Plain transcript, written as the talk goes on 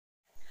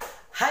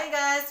Hi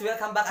guys!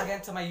 Welcome back again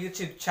to my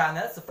YouTube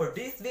channel. So for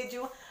this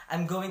video,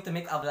 I'm going to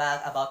make a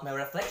vlog about my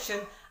reflection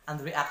and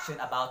reaction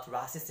about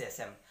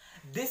racism.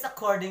 This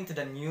according to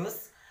the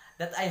news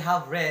that I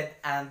have read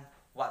and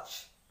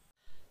watched.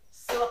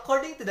 So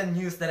according to the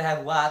news that I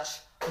have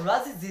watched,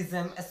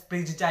 racism is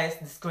prejudice,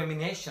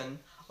 discrimination,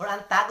 or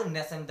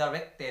antagonism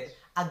directed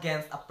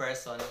against a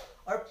person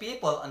or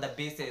people on the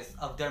basis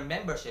of their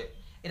membership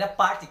in a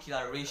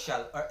particular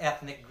racial or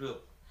ethnic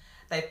group.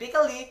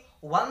 Typically,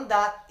 one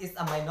that is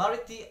a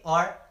minority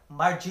or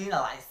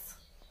marginalized.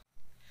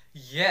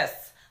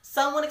 Yes,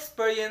 someone's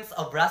experience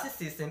of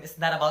racism is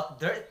not about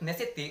their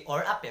ethnicity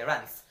or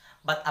appearance,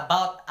 but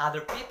about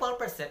other people's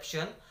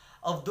perception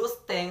of those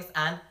things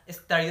and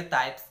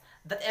stereotypes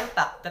that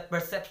impact that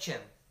perception.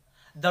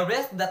 The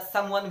risk that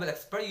someone will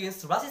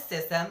experience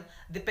racism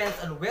depends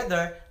on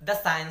whether the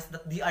signs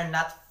that they are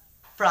not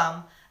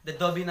from the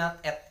dominant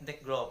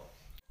ethnic group.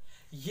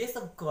 Yes,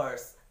 of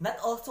course. Not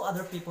also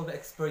other people will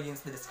experience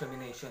the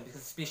discrimination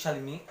because especially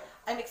me,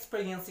 I'm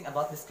experiencing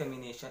about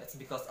discrimination. It's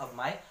because of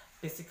my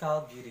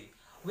physical beauty.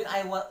 When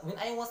I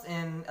was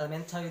in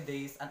elementary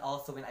days and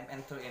also when I'm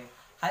entering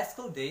high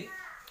school day,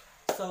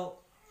 so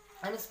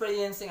I'm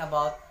experiencing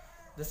about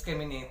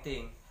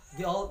discriminating.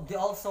 They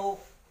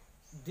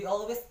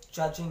always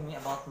judging me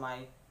about my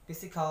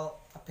physical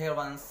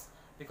appearance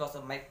because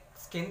of my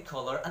skin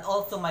color and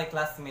also my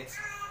classmate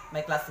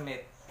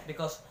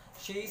because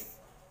she's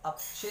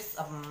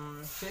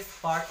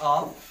part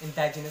of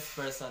indigenous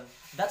person.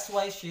 That's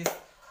why she's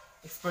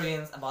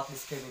experienced about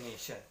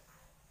discrimination.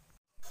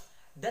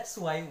 That's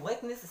why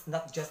whiteness is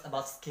not just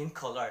about skin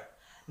color.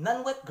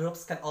 Non-white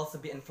groups can also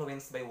be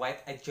influenced by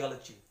white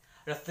ideology,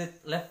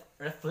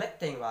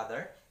 reflecting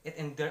rather it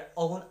in their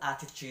own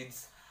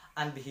attitudes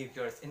and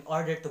behaviors in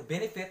order to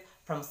benefit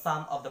from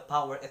some of the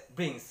power it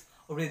brings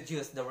or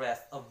reduce the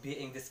risk of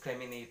being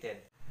discriminated.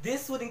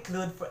 This would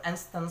include, for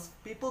instance,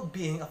 people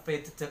being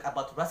afraid to talk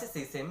about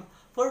racism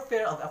for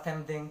fear of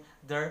offending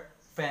their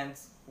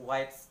friends'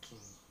 white skin.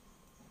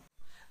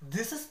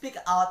 Those who speak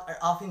out are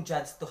often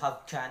judged to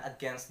have gone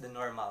against the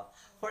normal,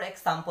 for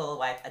example,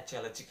 white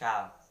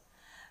ideological.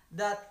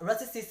 That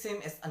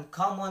racism is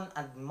uncommon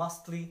and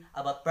mostly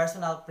about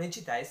personal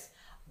prejudice,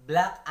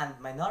 black and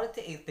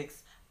minority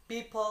ethics,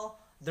 people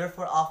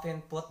therefore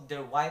often put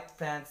their white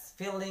friends'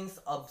 feelings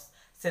of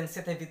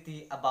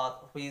sensitivity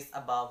about race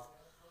above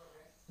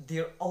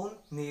their own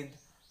need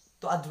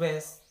to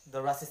address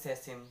the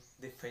racism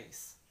they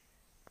face.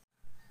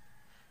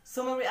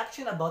 So my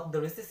reaction about the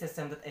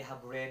racism that I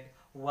have read,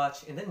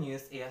 watched in the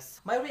news is,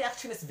 my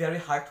reaction is very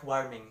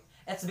heartwarming.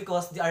 It's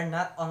because they are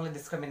not only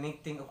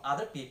discriminating of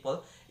other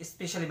people,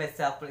 especially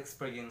myself will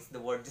experience the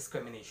word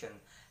discrimination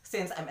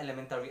since I'm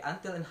elementary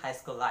until in high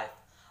school life.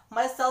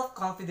 My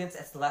self-confidence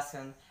is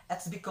lessened.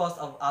 It's because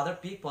of other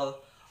people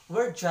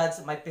were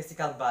judged my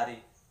physical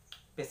body,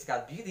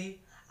 physical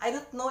beauty. I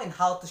don't know in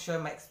how to share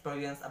my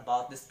experience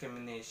about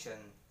discrimination.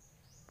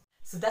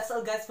 So that's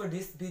all guys for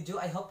this video.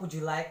 I hope would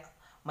you like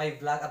my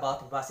vlog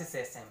about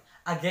racism.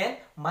 Again,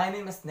 my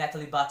name is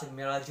Natalie Batog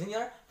Mira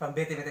Jr. from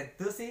Betty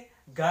Tusi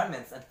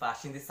Garments and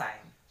Fashion Design.